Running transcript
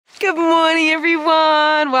Good morning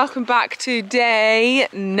everyone, welcome back to day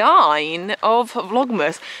 9 of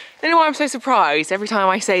Vlogmas. I don't know why I'm so surprised every time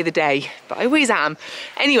I say the day, but I always am.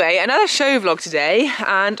 Anyway, another show vlog today,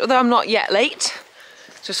 and although I'm not yet late,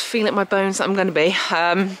 just feeling in my bones that I'm going to be,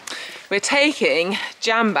 we're taking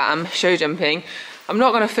Jam Bam show jumping. I'm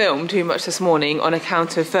not going to film too much this morning on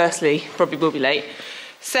account of, firstly, probably will be late.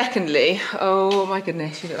 Secondly, oh my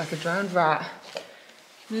goodness, you look like a drowned rat.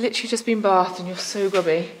 Literally just been bathed and you're so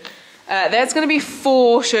grubby. There's going to be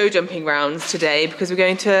 4 show jumping rounds today because we're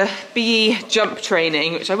going to BE jump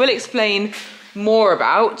training, which I will explain more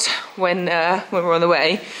about when we're on the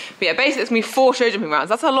way. But yeah, basically it's going to be 4 show jumping rounds.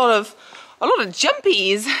 That's a lot of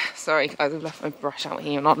jumpies. Sorry guys, I've left my brush out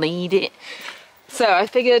here and not need it. So I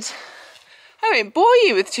figured I won't bore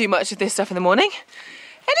you with too much of this stuff in the morning.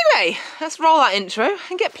 Anyway, let's roll that intro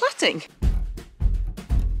and get platting.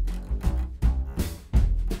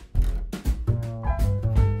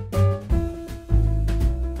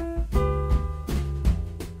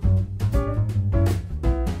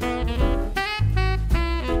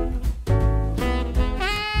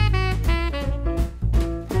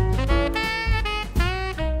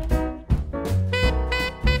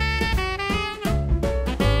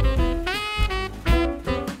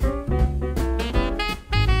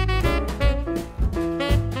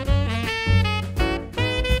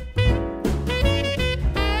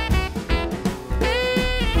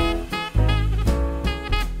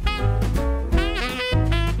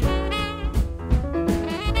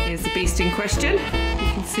 In question, you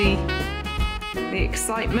can see the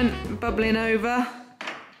excitement bubbling over.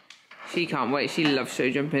 She can't wait, she loves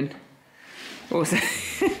show jumping. Also,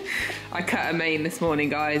 I cut a mane this morning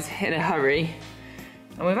guys in a hurry,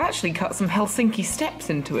 and we've actually cut some Helsinki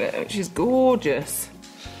steps into it, which is gorgeous.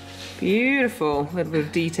 Beautiful, a little bit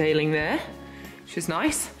of detailing there, which is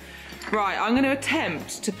nice. Right, I'm going to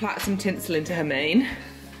attempt to plait some tinsel into her mane,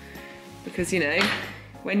 because you know,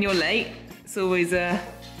 when you're late, it's always a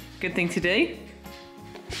good thing to do.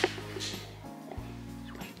 Just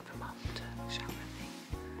waiting for Mum to shower me.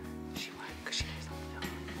 She won't because she knows I'm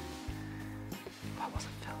filming. If I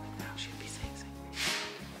wasn't filming now, she'd be saying something.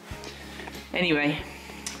 Anyway,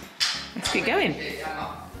 let's get going.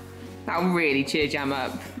 That'll really cheer Jam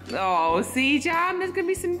up. Oh, see Jam, there's gonna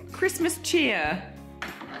be some Christmas cheer.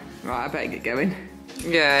 Right, I better get going.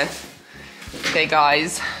 Yeah. Okay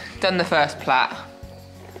guys, done the first plait.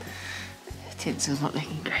 Tinsel's not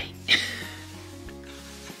looking great.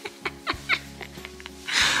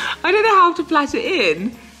 I don't know how to plait it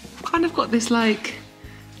in. I've kind of got this like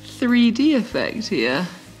 3D effect here.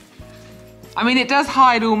 I mean, it does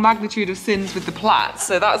hide all magnitude of sins with the plaits,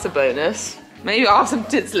 so that's a bonus. Maybe I'll have some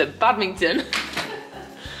tinsel at badminton.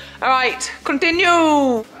 All right,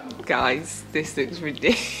 continue. Guys, this looks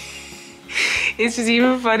ridiculous. It's just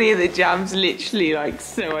even funnier that Jam's literally like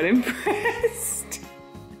so unimpressed.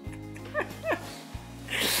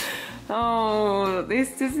 Oh,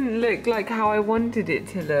 this doesn't look like how I wanted it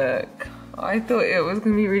to look. I thought it was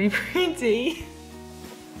going to be really pretty.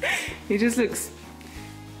 It just looks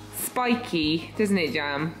spiky, doesn't it,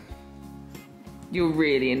 Jam? You're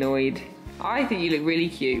really annoyed. I think you look really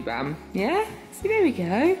cute, Bam. Yeah? See, there we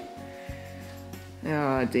go.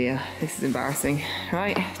 Oh dear, this is embarrassing.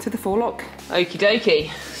 Right, to the forelock. Okie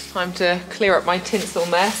dokie. Time to clear up my tinsel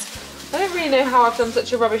mess. I don't really know how I've done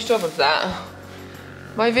such a rubbish job of that.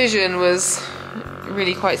 My vision was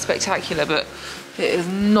really quite spectacular, but it has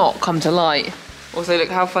not come to light. Also, look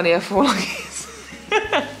how funny her forelock is.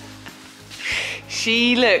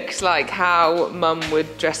 She looks like how Mum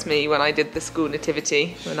would dress me when I did the school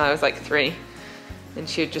nativity when I was like 3. And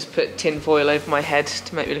she would just put tin foil over my head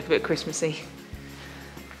to make me look a bit Christmassy.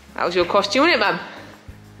 That was your costume, wasn't it, Mum?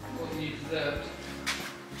 What you deserved.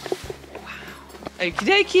 Wow. Okie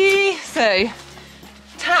dokie. So,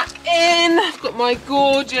 tack in. I've got my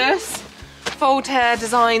gorgeous Fold Hair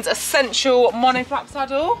Designs Essential Monoflap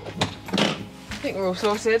Saddle. I think we're all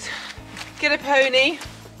sorted. Get a pony.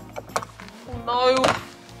 Oh no.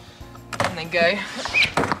 And then go.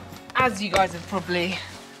 As you guys have probably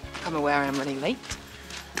become aware, I'm running late.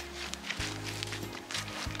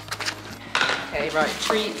 Okay, right,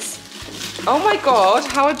 treats. Oh my god,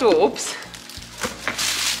 how adorbs.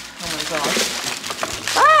 Oh my god.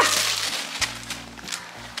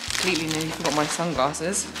 Completely nearly forgot my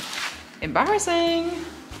sunglasses. Embarrassing.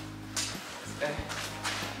 Let's go.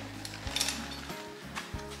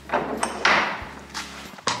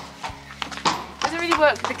 Doesn't really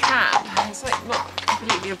work with the cap. It's like not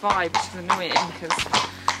completely a vibe, which is annoying because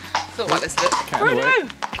I thought about this look.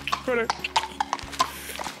 Bruno!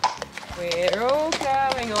 We're all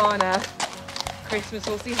going on a Christmas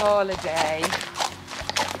horsey holiday.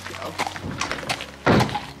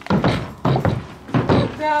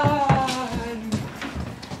 done.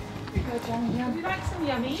 Good job, Would you like some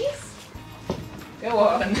yummies? Go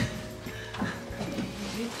on.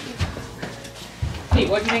 Pete,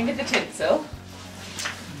 what do you think of the tinsel?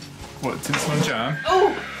 What, tinsel and jam?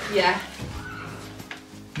 Oh, yeah.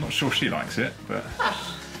 I'm not sure she likes it, but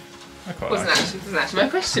I quite Wasn't like it. actually my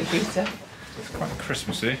question, Peter. It's quite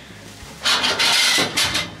Christmassy.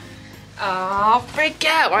 Ah, freak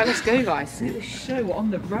out! Right, let's go, guys. See the show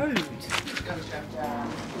on the road.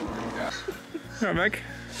 Alright, Meg.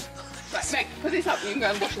 Right, Meg, put this up and you can go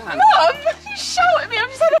and wash your hands. Mum, you shout at me. I'm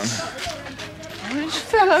just had I just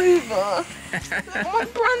fell over. My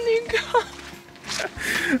brand new car.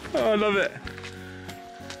 Oh, I love it.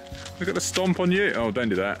 Look at the stomp on you. Oh, don't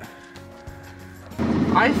do that.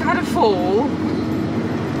 I've had a fall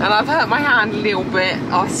and I've hurt my hand a little bit.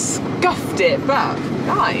 I scuffed it, but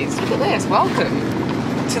guys, look at this. Welcome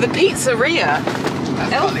to the pizzeria.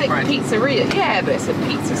 Elphick Pizzeria. Yeah, but it's a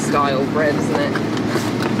pizza style bread, isn't it?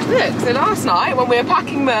 Look, so last night when we were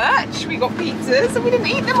packing merch, we got pizzas and we didn't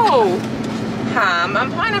eat them all. Ham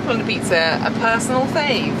and pineapple on the pizza, a personal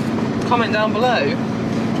fave. Comment down below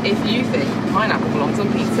if you think pineapple belongs on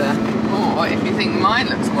pizza. Or if you think mine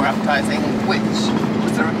looks more appetizing, which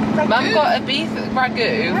was a ragu. Mum got a beef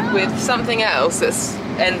ragu with something else that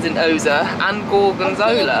ends in oza and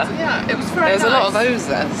gorgonzola. Yeah, it was very There's a lot of ozas.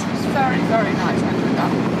 It was very, very nice.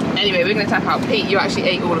 Anyway, we're going to tap out. Pete, you actually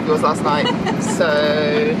ate all of yours last night.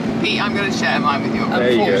 So, Pete, I'm going to share mine with you.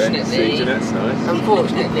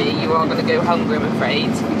 Unfortunately, you are going to go hungry, I'm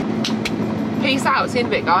afraid. Peace out. See you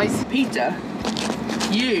in a bit, guys. Peter,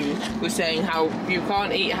 you were saying how you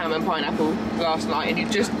can't eat ham and pineapple last night, and you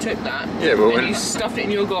just took that and you stuffed it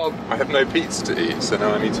in your gob. I have no pizza to eat, so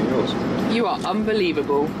now I'm eating yours. You are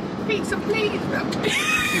unbelievable. Pizza, please.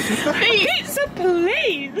 Pizza,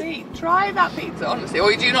 please. Pete, try that pizza, honestly.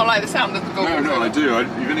 Or do you not like the sound of the gob? No, I do.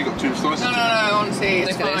 You've only got 2 slices. No, honestly,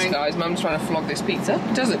 it's Look at this, fine. guys. Mum's trying to flog this pizza.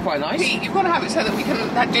 It does look quite nice. Pete, you've got to have it so that we can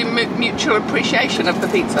do mutual appreciation of the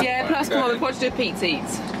pizza. Yeah, plus, come on, we've got to do a pizza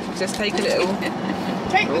eats. Just take a little.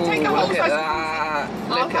 Take a whole look at slice. that.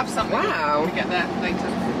 I'll have something. Wow. When we get there later.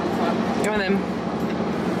 Go on then.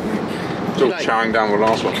 Still chowing down the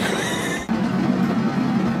last one.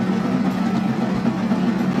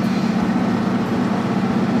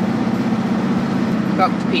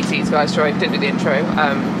 Welcome to Pizza Eats, guys. Sorry, didn't do the intro.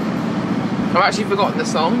 I've actually forgotten the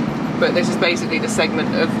song, but this is basically the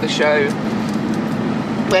segment of the show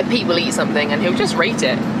where Pete will eat something and he'll just rate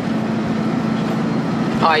it.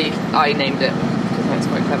 I named it because that's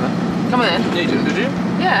quite clever. Come on then. You did you?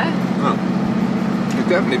 Yeah. Oh. It's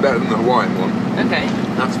definitely better than the Hawaiian one. Okay.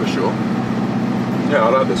 That's for sure. Yeah, I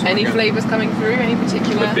like this one. Any flavours coming through? Any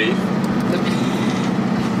particular? The beef.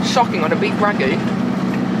 Shocking on a beef ragu.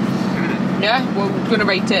 Yeah, well, we're going to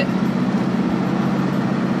rate it.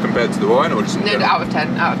 Compared to the wine, or just No, out of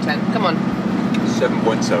 10. Out of 10. Come on.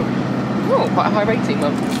 7.7. Oh, quite a high rating,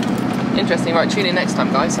 Mum. Interesting. Right, tune in next time,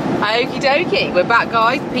 guys. Okie dokie. We're back,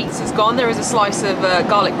 guys. Pizza's gone. There is a slice of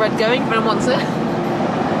garlic bread going. If anyone wants it.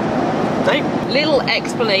 No. Little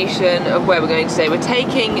explanation of where we're going today. We're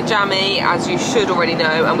taking Jamie, as you should already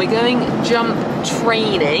know, and we're going jump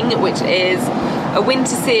training, which is a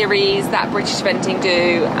winter series that British Eventing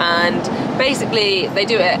do, and basically they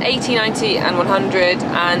do it at 80, 90 and 100,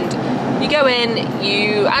 and you go in,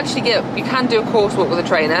 you can do a course walk with a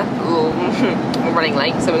trainer. Ooh, we're running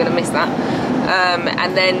late, so we're going to miss that,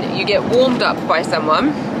 and then you get warmed up by someone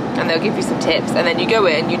and they'll give you some tips, and then you go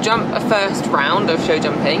in, you jump a first round of show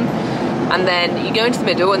jumping, and then you go into the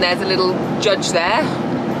middle and there's a little judge there.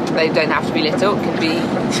 They don't have to be little, it can be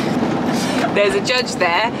there's a judge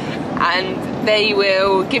there, and they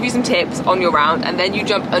will give you some tips on your round, and then you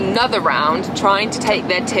jump another round trying to take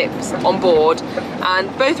their tips on board,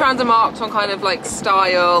 and both rounds are marked on kind of like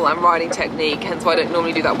style and riding technique, hence why I don't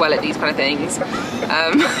normally do that well at these kind of things,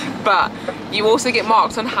 but you also get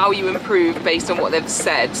marked on how you improve based on what they've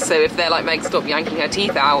said. So if they're like, Meg, stop yanking her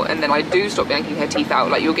teeth out, and then I do stop yanking her teeth out,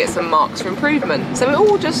 like, you'll get some marks for improvement. So it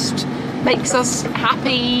all just makes us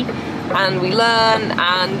happy, and we learn,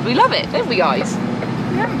 and we love it, don't we, guys?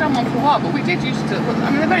 We haven't done one for a while, but we did used to. I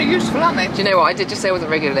mean, they're very useful, aren't they? Do you know what? I did just say I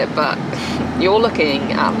wasn't regular at it, but you're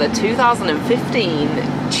looking at the 2015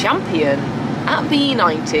 champion at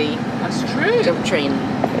BE100. That's true. Jump training.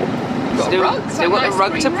 Still got the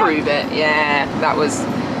rug to prove it. Yeah, that was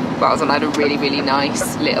when I had a really, really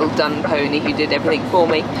nice little dun pony who did everything for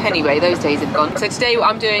me. Anyway, those days have gone. So today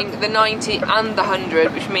I'm doing the 90 and the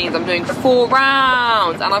 100, which means I'm doing 4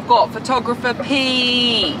 rounds, and I've got photographer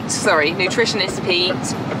Pete, sorry, nutritionist Pete,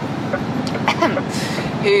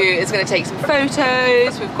 who is going to take some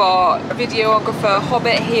photos. We've got a videographer,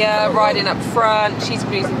 Hobbit, here riding up front. She's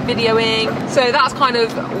going to do some videoing. So that's kind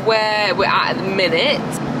of where we're at the minute.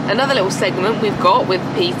 Another little segment we've got with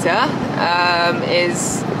Peter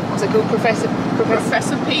is, what's it called? Professor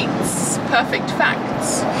Pete's Perfect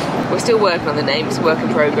Facts. We're still working on the name, it's a work in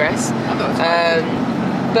progress.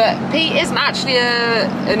 But Pete isn't actually a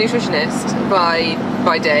nutritionist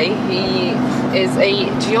by day. He is a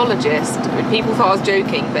geologist. People thought I was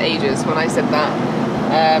joking for ages when I said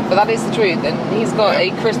that. But that is the truth, and he's got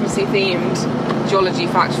a Christmassy themed geology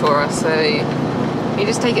fact for us, so you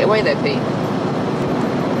just take it away there, Pete.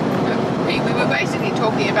 We were basically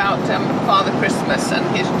talking about Father Christmas and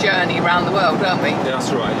his journey around the world, weren't we? Yeah,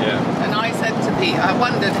 that's right, yeah. And I said to Pete, I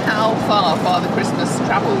wondered how far Father Christmas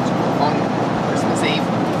travelled on Christmas Eve.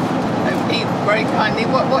 And Pete very kindly,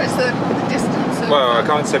 what is the distance? Well, I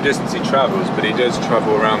can't say distance he travels, but he does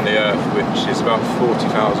travel around the Earth, which is about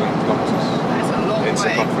 40,000 kilometres. That's a long in way.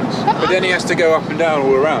 circumference. But then he has to go up and down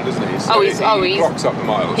all around, doesn't he? So he clocks up the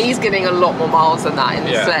miles. He's getting a lot more miles than that in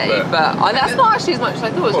the sleigh, but that's not actually as much as I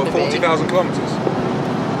thought it was going to be. 40,000 kilometres.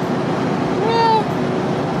 Well,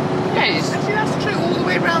 yeah, actually that's true, all the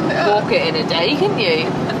way around the Earth. Walk it in a day, can you?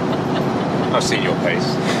 I've seen your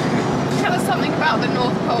pace. Tell us something about the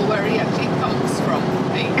North Pole, where he actually comes from,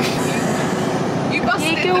 Pete. You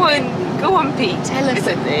busted Go on, Pete, tell us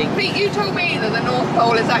something. Pete, you told me that the North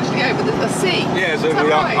Pole is actually over the sea. Yeah, it's over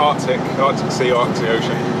the Arctic Sea, Arctic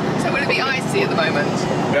Ocean. So will it be icy at the moment?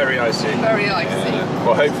 Very icy. Very icy. Yeah.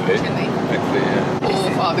 Well, hopefully. Chilly. Hopefully, yeah.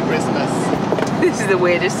 Or Father Christmas. This is the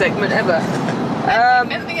weirdest segment ever.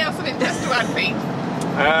 Anything else of interest to add, Pete?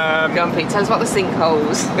 Go on, Pete, tell us about the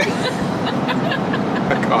sinkholes.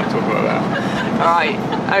 I can't talk about that. Alright,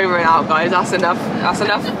 over and out, guys. That's enough. That's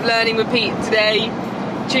enough learning with Pete today.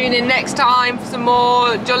 Tune in next time for some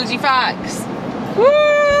more geology facts.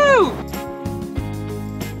 Woo!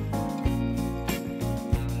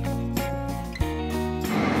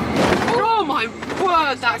 Oh my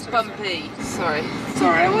word, that's bumpy. Sorry,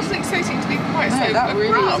 I wasn't expecting to be quite so that really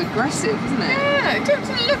was abrupt. aggressive, isn't it? Yeah, it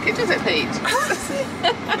doesn't look it, does it, Pete?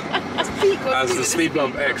 As the speed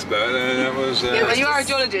bump expert, that was... Yeah, but you are a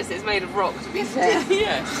geologist, it's made of rock, to be fair.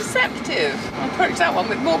 Yeah, it's deceptive. I'll approach that one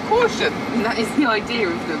with more caution. And that is the idea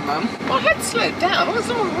of them, Mum. Well, I had slowed down, I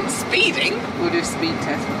wasn't speeding. We'll do a speed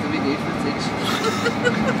test with the video footage.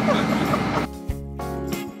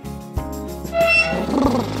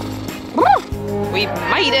 We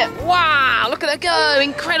made it! Wow, look at her go,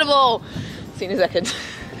 incredible! See you in a second.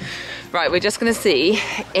 Right, we're just gonna see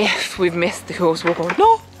if we've missed the course walk or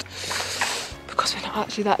not, because we're not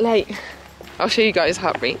actually that late. I'll show you guys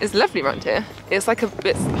Hartbury. It's lovely around here. It's like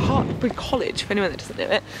it's Hartbury College, for anyone that doesn't know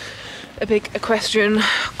it. A big equestrian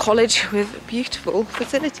college with beautiful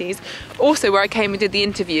facilities. Also where I came and did the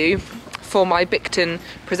interview for my Bicton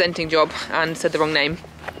presenting job and said the wrong name.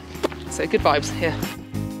 So good vibes here.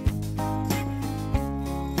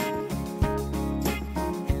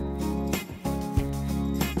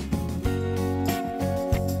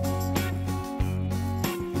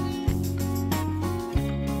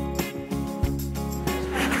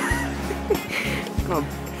 God,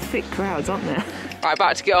 thick crowds, aren't there? Right,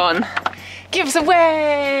 about to get on. Give us a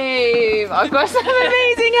wave! I've got some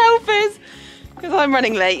amazing helpers because I'm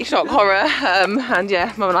running late, shock horror. And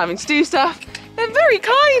yeah, Mum and I having to do stuff. They're very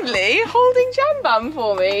kindly holding jam bam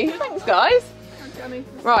for me. Thanks, guys.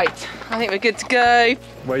 Right, I think we're good to go.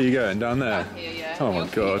 Where are you going? Down there? Here, yeah. Oh my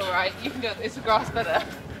God. All right, you can go. It's the grass better.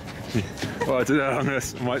 Well, I don't know.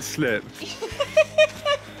 I might slip.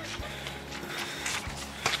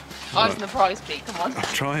 Eyes on the prize, Pete. Come on. I'm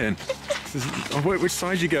trying. Oh, wait, which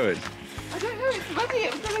side are you going? I don't know. It's muddy.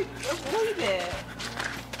 I'm going to avoid it.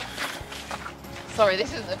 Sorry,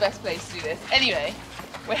 this isn't the best place to do this. Anyway,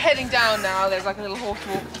 we're heading down now. There's like a little horse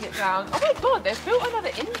walk to get down. Oh my God, they've built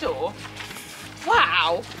another indoor.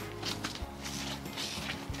 Wow.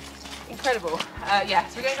 Incredible. Yeah,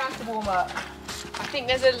 so we're going down to warm up. I think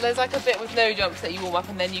there's like a bit with no jumps that you warm up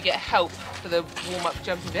and then you get help for the warm up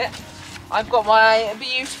jumpy bit. I've got my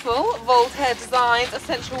beautiful Voltaire Designs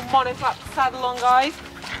Essential Monoflap saddle on, guys.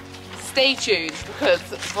 Stay tuned because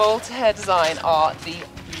Voltaire Design are the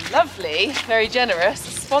lovely, very generous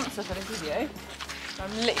sponsor for this video.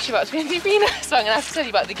 I'm literally about to be in the arena, so I'm going to have to tell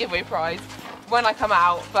you about the giveaway prize when I come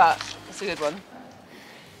out, but it's a good one.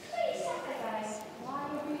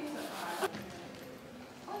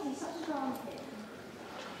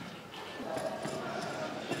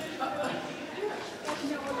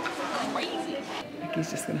 He's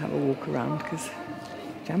just going to have a walk around because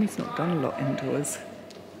Jammy's not done a lot indoors.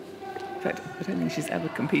 In fact, I don't think she's ever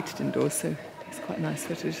competed indoors, so it's quite nice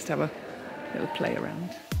for her to just have a little play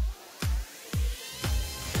around.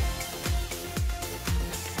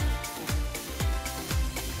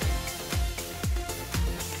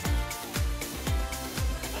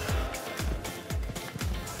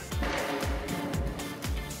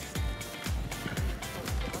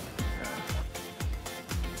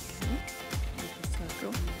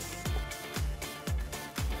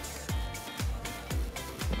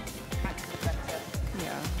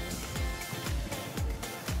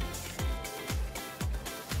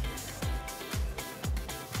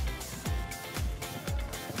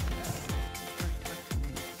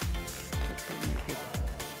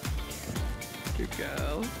 Good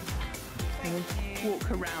girl. We'll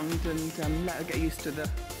walk around and let her get used to the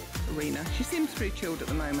arena. She seems pretty chilled at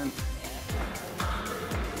the moment.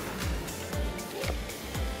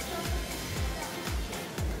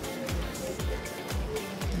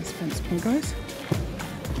 There's fence one, guys.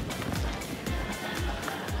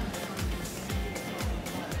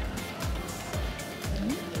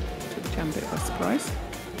 Took Jam a bit by surprise.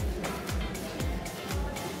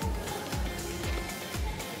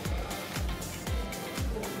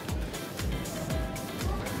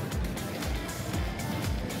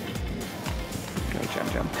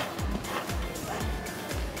 Jump.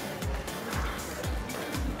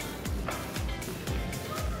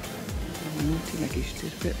 Naughty Maggie, she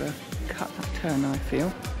did a bit of a cut that turn, I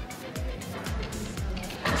feel.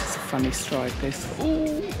 This is a funny stride, this.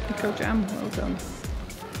 Oh, go Jam, well done.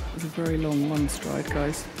 It was a very long one stride,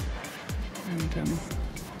 guys. And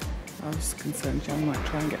I was concerned Jam might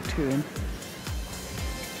try and get two in.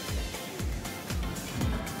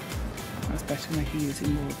 That's better Maggie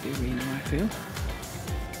using more of the arena, I feel.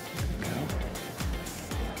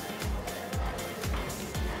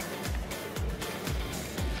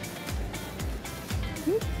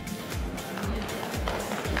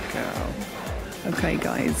 Okay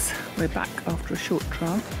guys, we're back after a short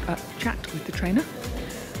chat with the trainer.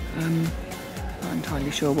 Not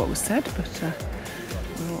entirely sure what was said, but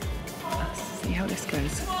we'll see how this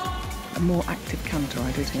goes. A more active canter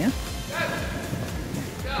I did here.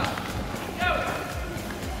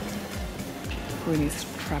 We need to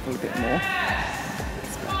travel a bit more.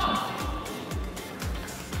 It's better.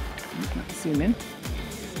 Let's zoom in.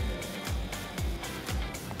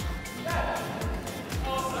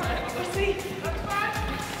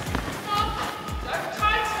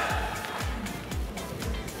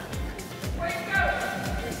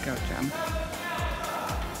 Go Jam.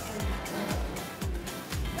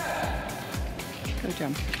 Go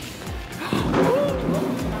Jam.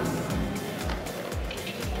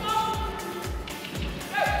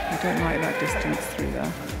 I don't like that distance through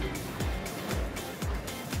there.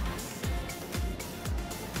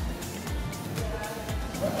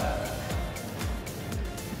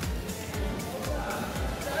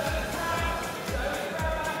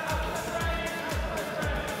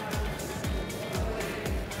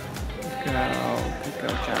 Good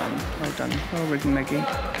girl, Jam. Well done. Well ridden, Maggie.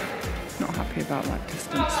 Not happy about that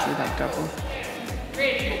distance through that double.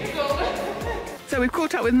 So we've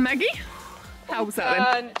caught up with Maggie. How was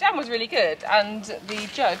that then? Jam was really good, and the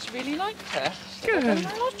judge really liked her. Good.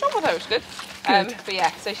 Nice job with her, which was good. But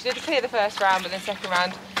yeah, so she did clear the first round, but then second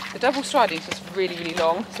round, the double striding was just really, really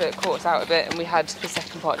long, so it caught us out a bit, and we had the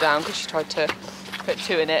second part down because she tried to put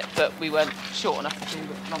two in it, but we weren't short enough to do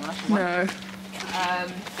it long enough. No.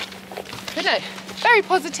 But no, very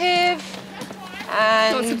positive,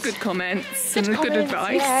 and lots of good comments and good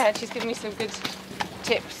advice. Yeah, and she's given me some good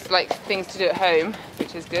tips, like things to do at home,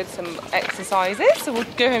 which is good. Some exercises, so we'll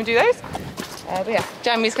go home and do those. But yeah,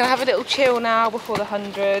 Jamie's gonna have a little chill now before the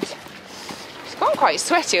 100. She's gone quite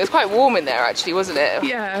sweaty. It was quite warm in there actually, wasn't it?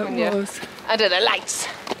 Yeah, it was. Under the lights.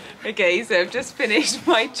 Okay, so I've just finished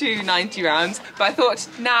my 290 rounds, but I thought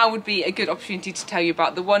now would be a good opportunity to tell you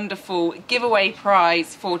about the wonderful giveaway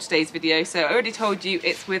prize for today's video. So I already told you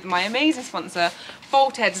it's with my amazing sponsor,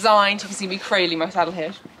 Voltaire Designs. You can see me cradling my saddle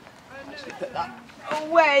here. Actually put that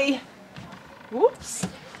away. Whoops.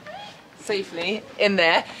 Safely in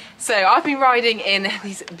there. So I've been riding in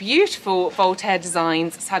these beautiful Voltaire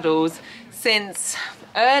Designs saddles since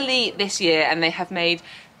early this year, and they have made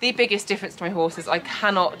the biggest difference to my horses. I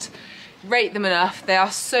cannot rate them enough. They are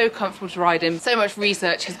so comfortable to ride in. So much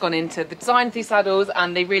research has gone into the design of these saddles,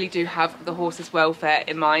 and they really do have the horse's welfare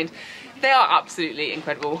in mind. They are absolutely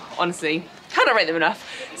incredible, honestly. Cannot rate them enough.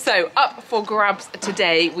 So up for grabs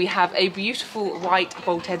today, we have a beautiful white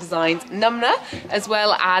Voltaire Designs numner, as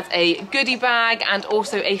well as a goodie bag and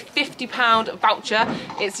also a £50 voucher.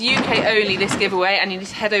 It's UK only, this giveaway, and you need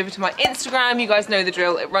to head over to my Instagram. You guys know the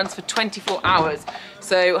drill. It runs for 24 hours.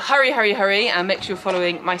 So hurry, hurry, hurry, and make sure you're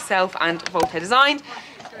following myself and Voltaire Design.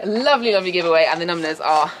 A lovely, lovely giveaway, and the numbers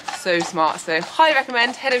are so smart. So highly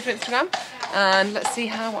recommend. Head over to Instagram and let's see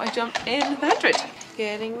how I jump in the 100.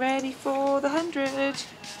 Getting ready for the 100.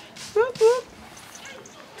 Whoop, whoop.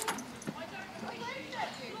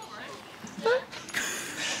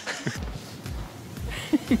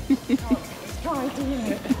 Try to do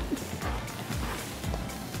it.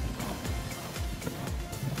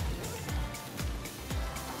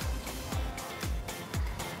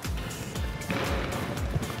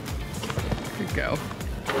 Good girl.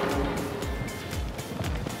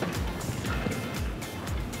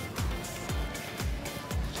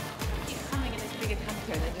 Keep coming in this bigger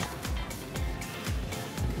canter and then just...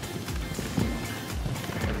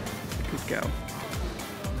 Good girl.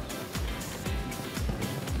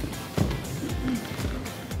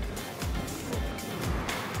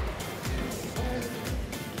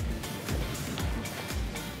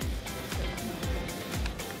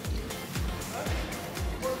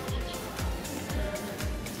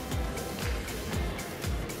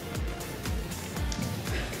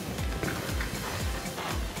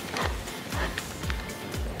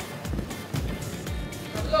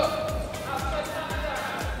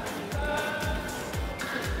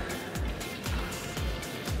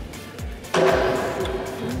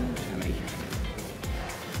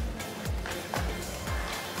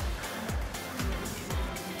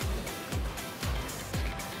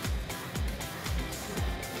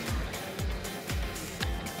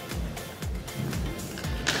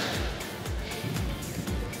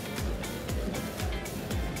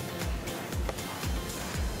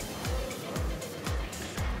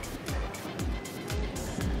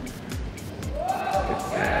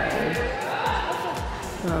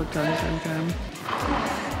 Well done, Jam Jam.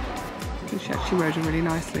 I think she actually rode her really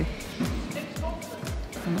nicely.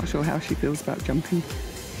 I'm not sure how she feels about jumping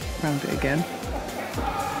around it again.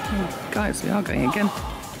 Oh, guys, we are going again.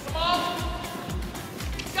 Come on!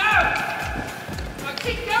 Go! Now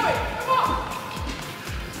keep going! Come on!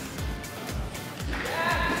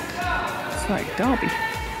 It's like Derby.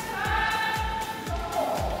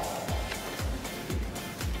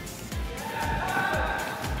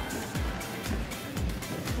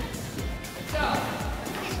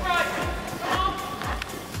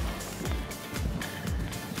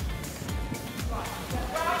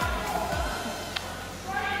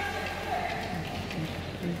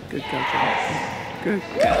 Good girl, Jam. Good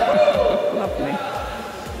girl. Lovely.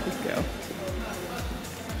 Good girl.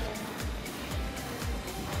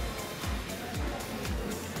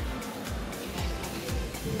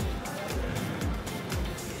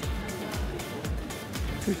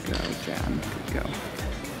 Good girl, Jam. Good girl.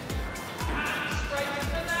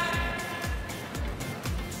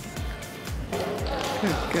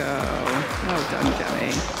 Good girl. Well done,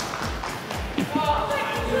 Jammy.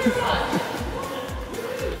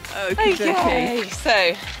 Okay,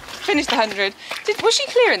 so finished the 100. Was she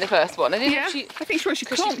clear in the first one? I think she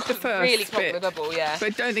clonked the first really bit, clonked the bubble, yeah. but I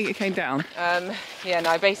don't think it came down. Yeah,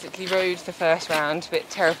 no, I basically rode the first round a bit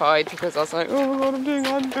terrified because I was like, oh my god, I'm doing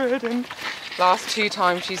 100, and last 2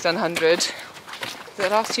 times she's done 100. Is it the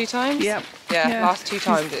last 2 times? Yep. Yeah, last 2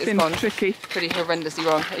 times it's gone tricky. Pretty horrendously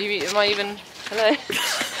wrong. Am I even... Hello?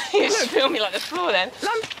 You just feel me like the floor then.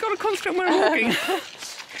 I've got to concentrate when I'm walking.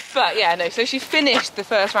 But yeah, no, so she finished the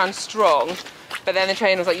first round strong, but then the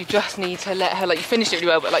trainer was like, you just need to let her, like, you finished it really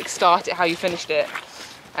well, but like start it how you finished it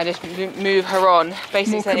and just move her on.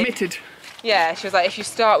 Basically More saying, committed. Yeah, she was like, if you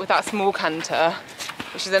start with that small canter,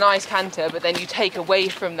 which is a nice canter, but then you take away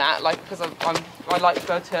from that, like, because I like to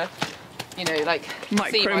go to, you know, like, see my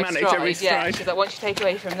stride. Every stride. Yeah, she's like, once you take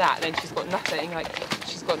away from that, then she's got nothing, like,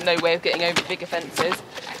 she's got no way of getting over bigger fences.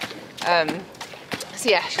 So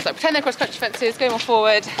yeah, she's like, pretend they're cross-country fences, go more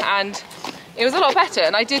forward, and it was a lot better.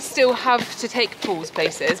 And I did still have to take pools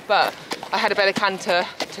places, but I had a better canter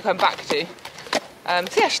to come back to.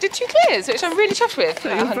 So yeah, she did 2 clears, which I'm really chuffed with.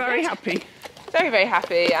 So you're very happy. Very, very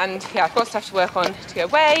happy, and yeah, I've got stuff to work on to go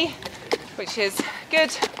away, which is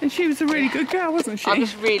good. And she was a really good girl, wasn't she? I'm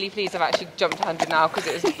just really pleased I've actually jumped 100 now, because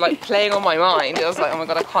it was like playing on my mind. I was like, oh my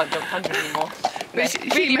god, I can't jump 100 anymore. No,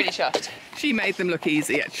 really chuffed. She made them look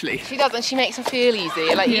easy, actually. She does, and she makes them feel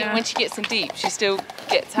easy. Like, even when she gets them deep, she still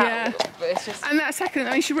gets out. Yeah. But it's just... And that second,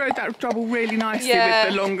 I mean, she rode that double really nicely with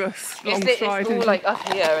the long stride. It's all like up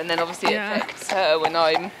here, and then obviously it affects her when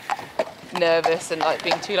I'm nervous and like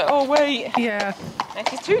being too like, oh wait. Yeah. And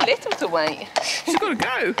she's too little to wait. She's got to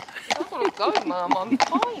go. She's got to go, Mum. I'm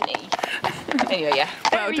tiny. Anyway, yeah.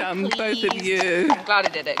 Well done, both of you. I'm glad I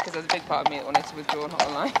did it, because there's a big part of me that wanted to withdraw, not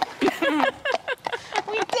gonna lie.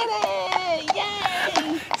 We did it!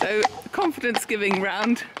 Yay! So, confidence giving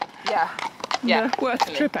round. Yeah. Yeah. Worth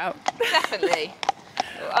the trip out. Definitely.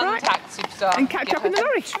 untact superstar. And catch up in the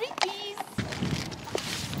lorry. Treaties.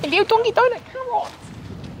 Hello, donkey donut carrot.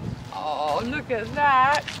 Oh, look at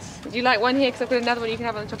that. Would you like one here? Because I've got another one you can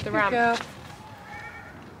have on the top of the ramp. Girl.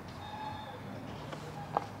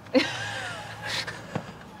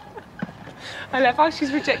 I love how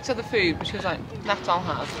she's rejected the food, but she was like, that I'll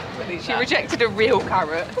have. She rejected a real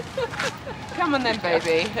carrot. Come on then,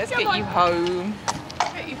 baby. Let's get you home.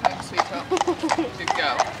 Get you home, sweetheart. Good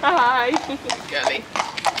girl. Hi. Good girly.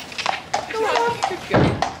 Come on. Good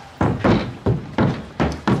girl.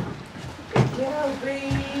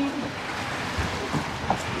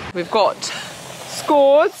 We've got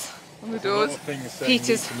scores on the doors.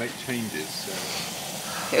 Peter's. To make changes.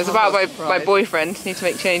 So. It was about my boyfriend. Need to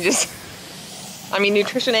make changes. I mean,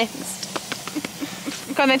 nutritionist.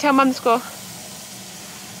 Can I tell Mum the score?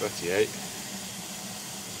 38.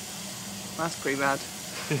 That's pretty bad.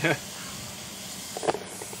 Yeah.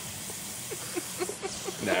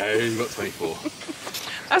 No, you got 24.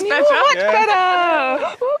 That's You're better. much Yeah.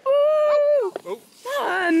 better. Oh.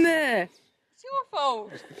 Fun. It's your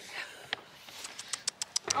fault.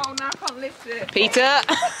 Oh, now I can't lift it. Peter.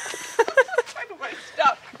 Everybody's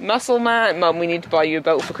stuck. Muscle man. Mum, we need to buy you a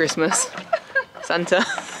belt for Christmas. Santa,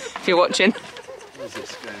 if you're watching. What's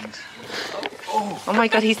this, James? Oh my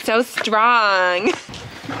god, he's so strong.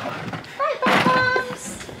 Right,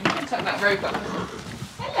 Bums. You can tuck that rope up.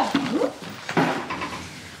 Hello.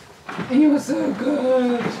 You were so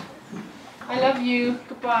good. I love you.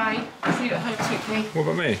 Goodbye. See you at home, sweetly. What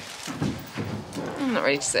about me? I'm not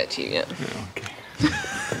ready to say it to you yet. Oh, okay.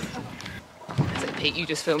 So, Pete, you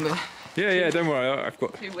just filmed me. Yeah, don't worry. I've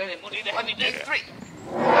got. 2 women. What do you do? 1, 2, 3.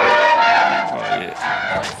 Oh,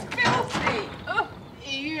 yeah. Filthy. Oh,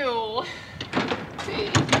 ew. Tea.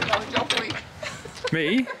 Oh, Joffrey.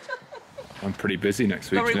 Me? I'm pretty busy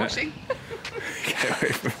next week. Lorry isn't it? washing. Get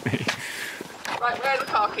away from me. Right, where are the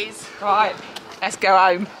car keys? Right, let's go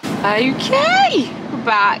home. Okay, we're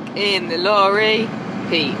back in the lorry.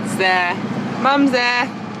 Pete's there, Mum's there,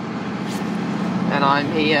 and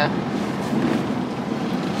I'm here.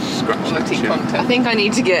 Scratch that Quality chin. content. I think I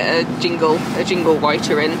need to get a jingle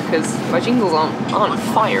whiter in because my jingles aren't on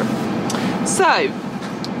fire. So,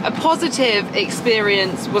 a positive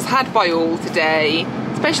experience was had by all today,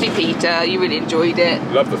 especially Peter. You really enjoyed it.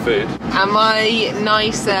 Love the food. Am I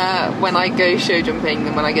nicer when I go show jumping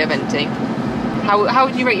than when I go eventing? How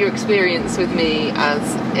would you rate your experience with me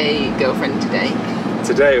as a girlfriend today?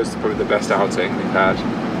 Today was probably the best outing we've had.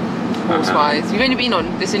 Horse-wise. You've only been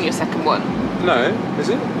on this in your second one. No, is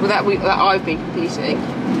it? Well, that I've been competing.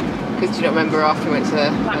 Because do you not remember after we went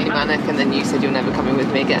to Manic and then you said you're never coming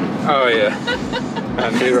with me again? Oh yeah.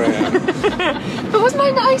 And here I am. But wasn't I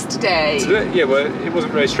nice today? Yeah, well, it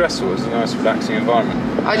wasn't very stressful. It was a nice, relaxing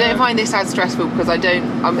environment. I don't find this as stressful because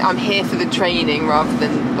I'm here for the training rather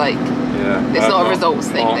than like. Yeah. It's not a results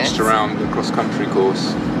thing. Marched This. around the cross-country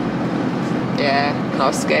course. Yeah, and I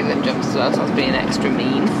was scared of them jumps as well, so I was being extra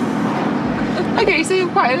mean. Okay, so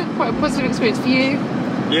quite a positive experience for you.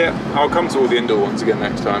 Yeah, I'll come to all the indoor ones again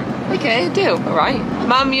next time. Okay, deal. All right.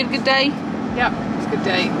 Mum, you had a good day? Yep, it's a good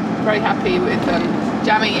day. Very happy with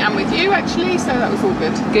jamming and with you actually, so that was all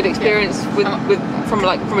good. Good experience Yeah. from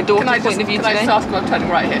a daughter's point of view can today? I just ask what I'm turning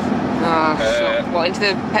right here? Sure. What, into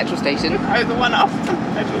the petrol station? Oh, the one after the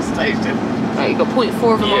petrol station. Right, you've got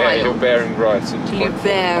 0.4 of a Yeah, mile. you're bearing right. You're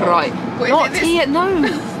there, right. Wait, Not is it here, no.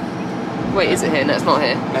 Wait, is it here? No, it's not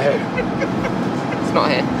here. No. It's not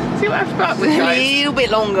here. See what I've got with It's a guys. little bit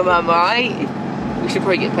longer, Mum, right? We should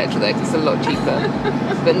probably get petrol there because it's a lot cheaper.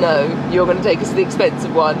 But no, you're going to take us to the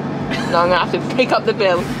expensive one. And I'm going to have to pick up the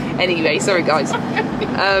bill. Anyway, sorry guys.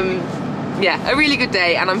 Yeah, a really good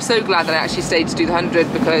day, and I'm so glad that I actually stayed to do the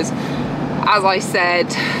 100 because, as I said,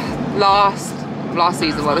 last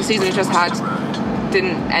season, well, the season we just had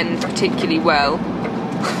didn't end particularly well.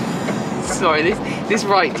 Sorry, this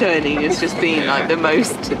right turning has just been like the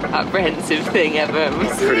most apprehensive thing ever. It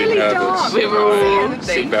was Pretty really nervous. dark. We were all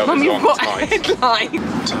Seatbelt Mum, is you've on got a tight. headline.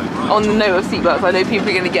 On the note of seatbelts, I know people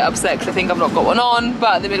are going to get upset because I think I've not got one on,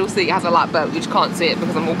 but the middle seat has a lap belt, which can't see it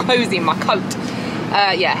because I'm all cosy in my coat.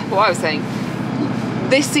 Yeah, what I was saying.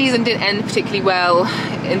 This season didn't end particularly well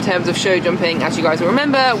in terms of show jumping, as you guys will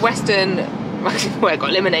remember. Western, well, got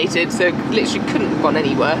eliminated, so literally couldn't have gone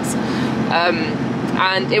any worse.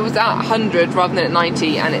 And it was at 100 rather than at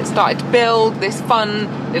 90, and it started to build this fun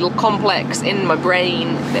little complex in my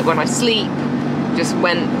brain that when I sleep just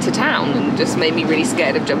went to town and just made me really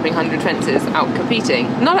scared of jumping 100 fences out competing.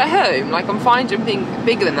 Not at home, like I'm fine jumping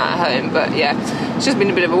bigger than that at home, but yeah, it's just been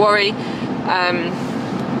a bit of a worry.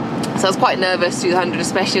 So I was quite nervous to do the 100,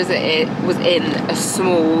 especially as it was in a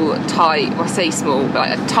small, tight, well I say small, but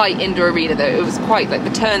like a tight indoor arena though. It was quite, like the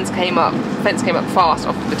turns came up, fence came up fast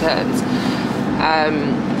off the turns.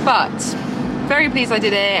 But very pleased I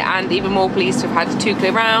did it, and even more pleased to have had 2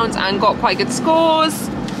 clear rounds and got quite good scores.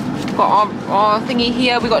 Got our thingy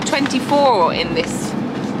here, we got 24 in this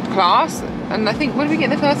class. And I think, what did we get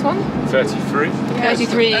in the first one? 33. Yeah,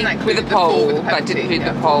 33 with a pole, that didn't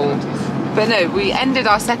include the pole. But no, we ended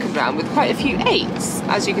our second round with quite a few 8s,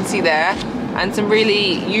 as you can see there, and some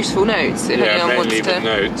really useful notes. If anyone wants to... the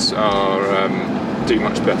notes are do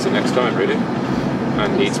much better next time, really,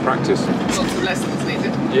 and needs practice. Lots of lessons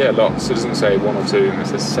needed. Yeah, lots. It doesn't say 1 or 2, it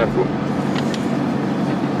says several.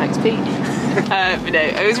 Thanks, Pete. But no,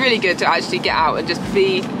 it was really good to actually get out and just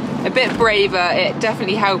be a bit braver. It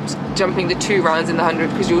definitely helped jumping the 2 rounds in the 100,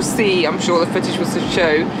 because you'll see, I'm sure the footage will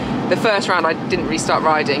show, the first round I didn't really start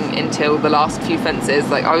riding until the last few fences.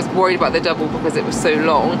 Like, I was worried about the double because it was so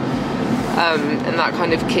long, and that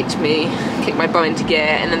kind of kicked my bum into gear.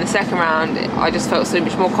 And then the second round I just felt so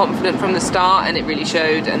much more confident from the start, and it really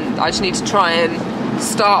showed, and I just need to try and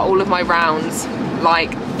start all of my rounds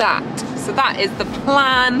like that. So that is the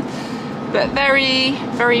plan, but very,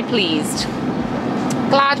 very pleased.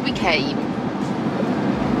 Glad we came.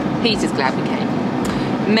 Pete is glad we came.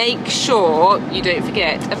 Make sure you don't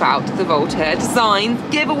forget about the Voltaire Designs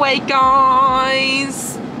giveaway,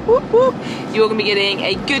 guys. Whoop, whoop. You're going to be getting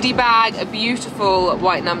a goodie bag, a beautiful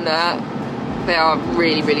white number. They are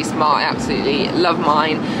really, really smart. I absolutely love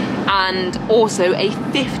mine. And also a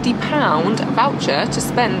 £50 voucher to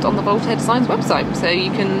spend on the Voltaire Designs website. So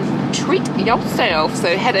you can treat yourself.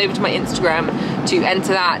 So head over to my Instagram to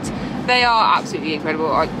enter that. They are absolutely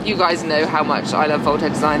incredible. You guys know how much I love Voltaire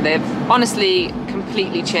Design. They've honestly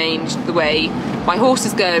completely changed the way my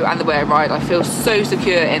horses go and the way I ride. I feel so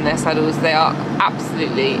secure in their saddles. They are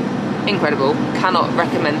absolutely incredible. Cannot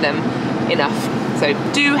recommend them enough. So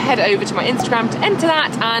do head over to my Instagram to enter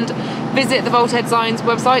that, and visit the Voltaire Designs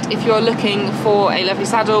website if you're looking for a lovely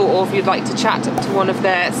saddle, or if you'd like to chat to one of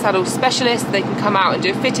their saddle specialists. They can come out and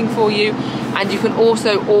do a fitting for you, and you can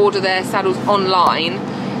also order their saddles online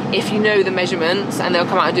if you know the measurements, and they'll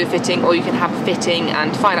come out and do a fitting, or you can have a fitting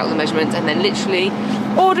and find out the measurements and then literally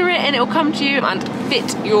order it and it'll come to you and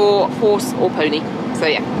fit your horse or pony. So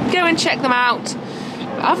yeah, go and check them out.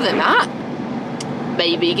 But other than that,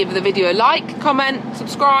 maybe give the video a like, comment,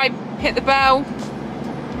 subscribe, hit the bell,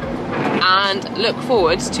 and look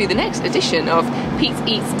forward to the next edition of Pete's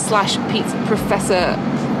Eats / Pete's Professor.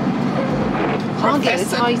 Can't get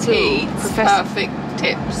the title. Pete's Perfect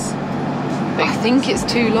Tips. I think it's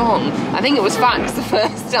too long. I think it was facts the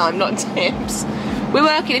first time, not tips. We're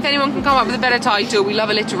working. If anyone can come up with a better title, we love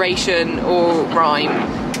alliteration or rhyme.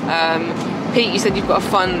 Pete, you said you've got a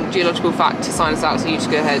fun geological fact to sign us out, so you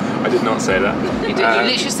just go ahead. I did not say that. You did.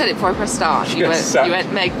 You literally said it before I pressed start. You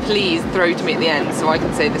went, Meg, please throw to me at the end so I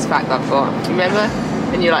can say this fact I've got. You remember?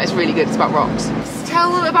 And you're like, it's really good. It's about rocks.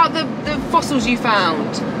 Tell them about the fossils you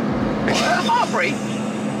found. Harbury.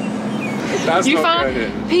 That's You not found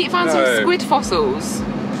good. Pete found some squid fossils.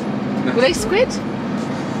 No. Were they squid?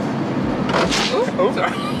 Oh,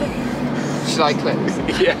 sorry. Should I clip?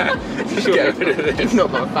 Yeah. Sure. Get rid of this. You've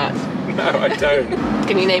not got a fact. No, I don't.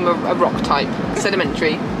 Can you name a rock type?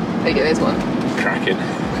 Sedimentary. There you go, there's one. Cracking.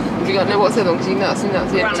 Have you got no, what's the other one? Because you know that's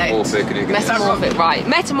it. Metamorphic and igneous. Metamorphic, right.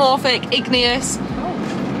 Metamorphic, igneous.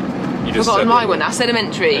 You just Forgotten said my it. one now,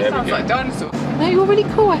 sedimentary. There we Sounds go. like dinosaur. No, you're really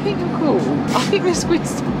cool. I think you're cool. I think they're squid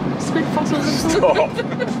fossils. Stop.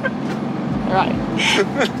 Alright.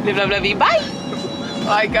 Live, love, love you. Bye.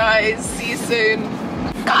 Bye guys. See you soon.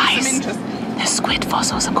 Guys, Some interest. the squid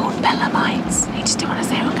fossils are called Bellarmites. I just do want to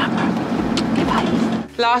say on camera. Okay, bye.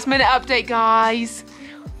 Last minute update, guys.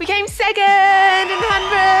 We came second in the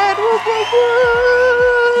 100. Woo,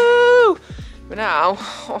 woo, woo. We're now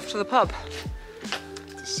off to the pub.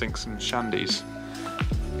 To sink some shandies.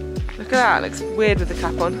 Look at that, looks weird with the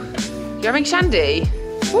cap on. You having shandy?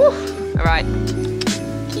 Woo! All right.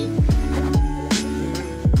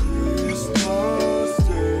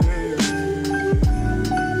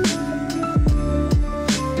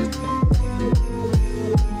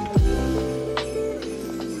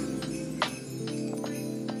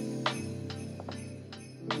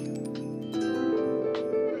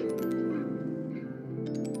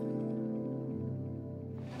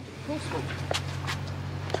 Cool.